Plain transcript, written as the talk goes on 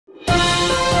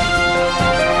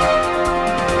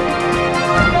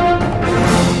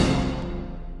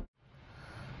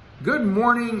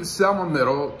morning, Selma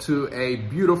Middle, to a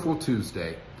beautiful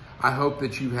Tuesday. I hope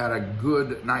that you had a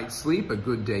good night's sleep, a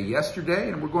good day yesterday,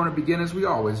 and we're going to begin as we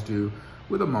always do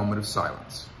with a moment of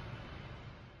silence.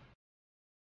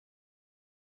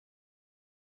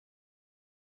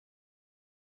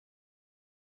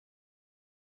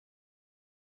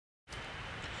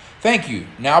 Thank you.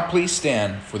 Now please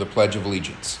stand for the Pledge of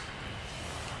Allegiance.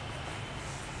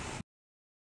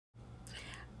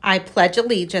 I pledge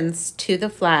allegiance to the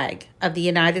flag of the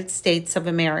United States of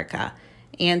America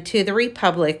and to the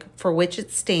republic for which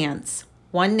it stands,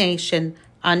 one nation,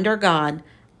 under God,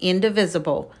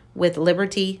 indivisible, with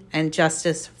liberty and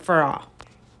justice for all.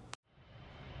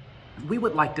 We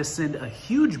would like to send a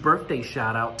huge birthday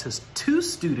shout out to two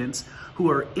students who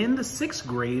are in the 6th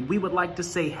grade. We would like to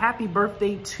say happy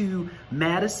birthday to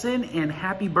Madison and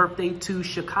happy birthday to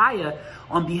Shakaya.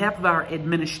 On behalf of our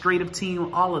administrative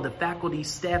team, all of the faculty,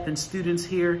 staff, and students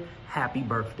here, happy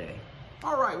birthday.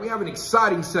 All right, we have an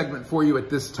exciting segment for you at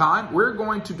this time. We're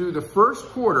going to do the first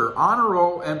quarter honor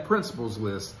roll and principals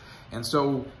list. And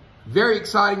so very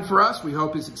exciting for us. We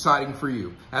hope it's exciting for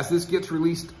you. As this gets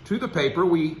released to the paper,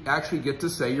 we actually get to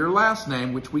say your last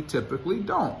name, which we typically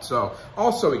don't. So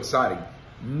also exciting.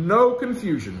 No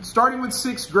confusion. Starting with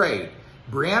 6th grade,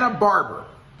 Brianna Barber,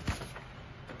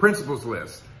 principals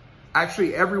list.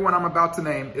 Actually, everyone I'm about to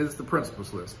name is the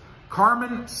principals list.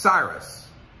 Carmen Cyrus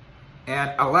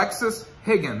and Alexis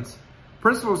Higgins,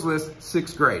 principals list,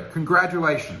 6th grade.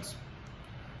 Congratulations.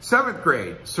 7th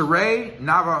grade, Saray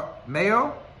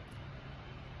Navameo,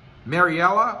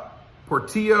 Mariela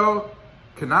Portillo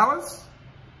Canales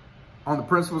on the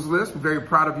principal's list. We're very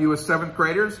proud of you as 7th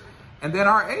graders. And then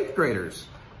our 8th graders,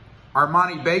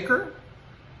 Armani Baker,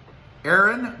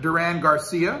 Aaron Duran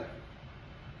Garcia,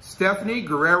 Stephanie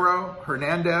Guerrero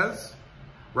Hernandez,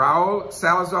 Raul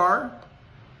Salazar,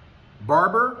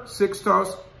 Barber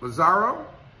Sixtos Lazaro,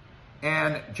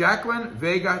 and Jacqueline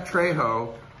Vega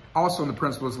Trejo, also on the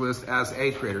principal's list as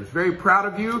 8th graders. Very proud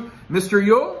of you. Mr.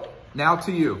 Yule, now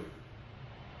to you.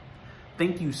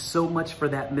 Thank you so much for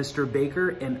that, Mr. Baker.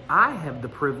 And I have the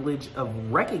privilege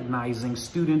of recognizing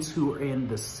students who are in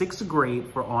the 6th grade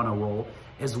for honor roll,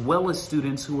 as well as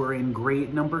students who are in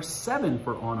grade number 7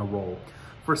 for honor roll.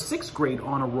 For 6th grade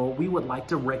honor roll, we would like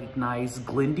to recognize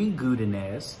Glendy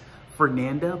Gudinez,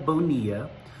 Fernanda Bonilla,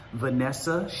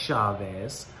 Vanessa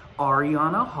Chavez,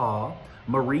 Ariana Hall,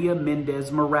 Maria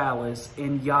Mendez Morales,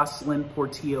 and Yoselin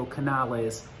Portillo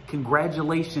Canales.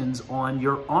 Congratulations on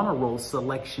your honor roll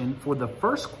selection for the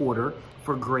first quarter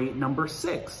for grade number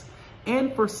 6.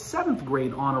 And for 7th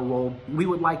grade honor roll, we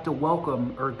would like to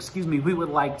we would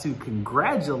like to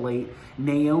congratulate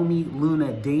Naomi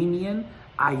Luna Damian,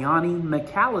 Ayani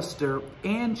McAllister,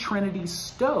 and Trinity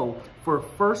Stowe for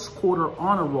first quarter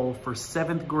honor roll for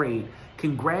 7th grade.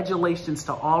 Congratulations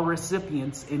to all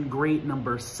recipients in grade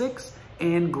number 6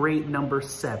 and grade number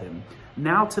 7.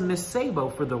 Now to Ms. Sabo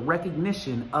for the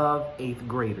recognition of 8th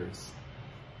graders.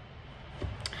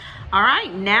 All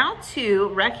right, now to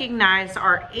recognize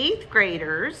our 8th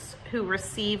graders who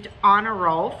received honor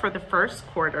roll for the first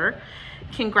quarter.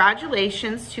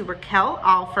 Congratulations to Raquel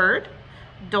Alford,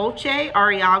 Dolce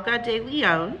Arriaga de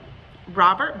Leon,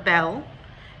 Robert Bell,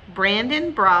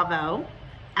 Brandon Bravo,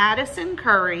 Addison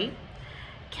Curry,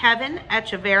 Kevin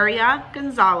Echeverria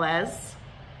Gonzalez,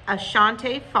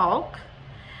 Ashante Falk,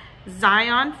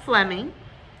 Zion Fleming,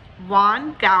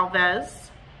 Juan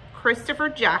Galvez, Christopher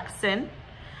Jackson,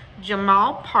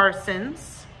 Jamal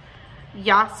Parsons,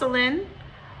 Yoselin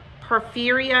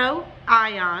Porfirio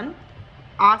Ion,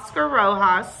 Oscar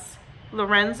Rojas,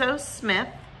 Lorenzo Smith,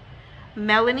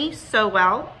 Melanie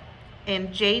Sowell, and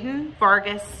Jaden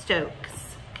Vargas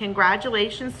Stokes.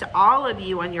 Congratulations to all of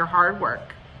you on your hard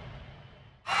work.